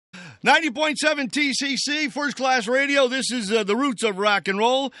90.7 TCC, First Class Radio. This is the roots of rock and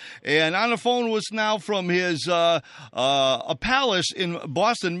roll. And on the phone with us now from his a palace in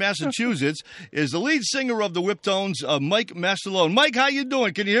Boston, Massachusetts, is the lead singer of the WHIPTONES, Mike Mastellone. Mike, how you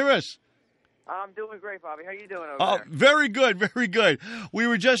doing? Can you hear us? I'm doing great, Bobby. How you doing over there? Very good, very good. We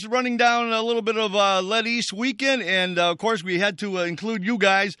were just running down a little bit of LeadE weekend, and, of course, we had to include you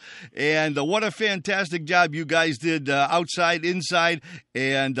guys. And what a fantastic job you guys did outside, inside,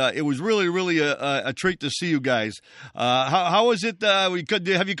 and it was really, really a treat to see you guys. How was it?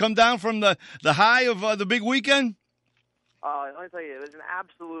 Have you come down from the high of the big weekend? Let me tell you, it was an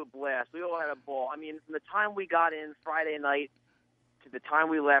absolute blast. We all had a ball. I mean, from the time we got in Friday night to the time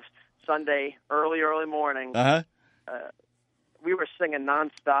we left Sunday, early morning, we were singing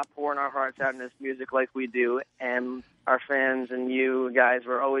nonstop, pouring our hearts out in this music like we do, and our fans and you guys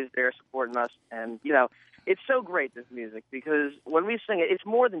were always there supporting us. And, you know, it's so great, this music, because when we sing it, it's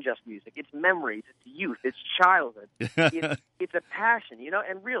more than just music. It's memories, it's youth, it's childhood. It's a passion, you know,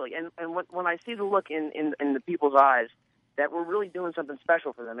 and really, and when I see the look in the people's eyes that we're really doing something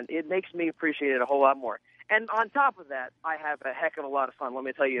special for them, and it makes me appreciate it a whole lot more. And on top of that, I have a heck of a lot of fun, let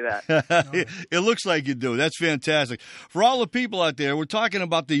me tell you that. It looks like you do. That's fantastic. For all the people out there, we're talking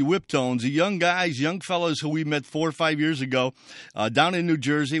about the WHIPTONES, the young guys, young fellas who we met 4 or 5 years ago down in New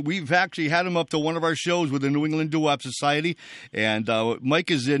Jersey. We've actually had them up to one of our shows with the New England Doo-Wop Society. And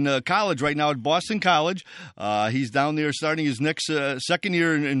Mike is in college right now at Boston College. He's down there starting his next second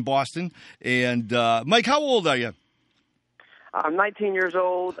year in Boston. And, Mike, how old are you? I'm 19 years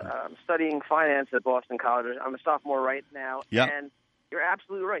old. I'm studying finance at Boston College. I'm a sophomore right now. Yep. And you're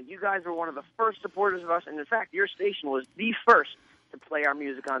absolutely right. You guys were one of the first supporters of us. And, in fact, your station was the first to play our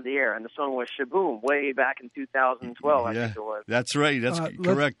music on the air. And the song was Shaboom way back in 2012, I think it was. That's right. That's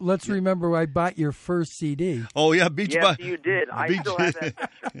correct. Let's remember I bought your first CD. Oh, yeah. Beach Bob. Yes, you did. I still have that.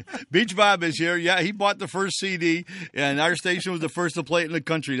 Beach Bob is here. Yeah, he bought the first CD, and our station was the first to play it in the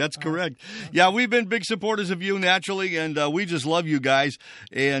country. That's correct. Yeah, we've been big supporters of you, naturally, and we just love you guys.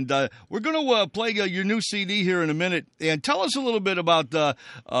 And we're going to play your new CD here in a minute. And tell us a little bit about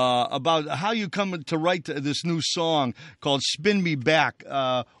how you come to write this new song called Spin Me Back.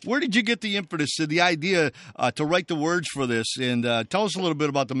 Where did you get the impetus, the idea to write the words for this? And tell us a little bit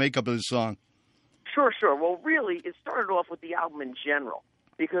about the makeup of the song. Sure. Well, really, it started off with the album in general,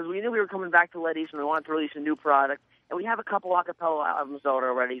 because we knew we were coming back to LeadE and we wanted to release a new product. And we have a couple a cappella albums out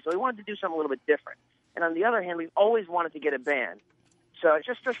already, so we wanted to do something a little bit different. And on the other hand, we've always wanted to get a band. So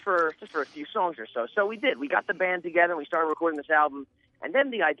just for a few songs or so. So we did. We got the band together and we started recording this album. And then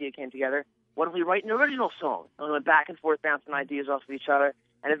the idea came together. What if we write an original song? And we went back and forth, bouncing ideas off of each other.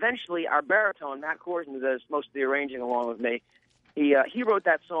 And eventually, our baritone, Matt Corson, who does most of the arranging along with me, he wrote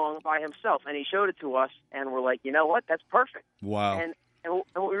that song by himself, and he showed it to us, and we're like, you know what? That's perfect. Wow. And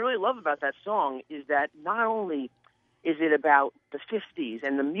what we really love about that song is that not only is it about the 50s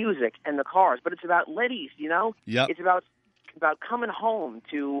and the music and the cars, but it's about LeadE, you know? Yep. It's about coming home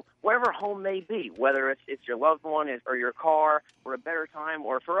to wherever home may be, whether it's your loved one or your car or a better time,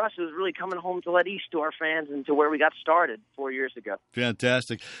 or for us, it was really coming home to LeadE, to our fans, and to where we got started 4 years ago.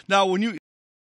 Fantastic. Now, when you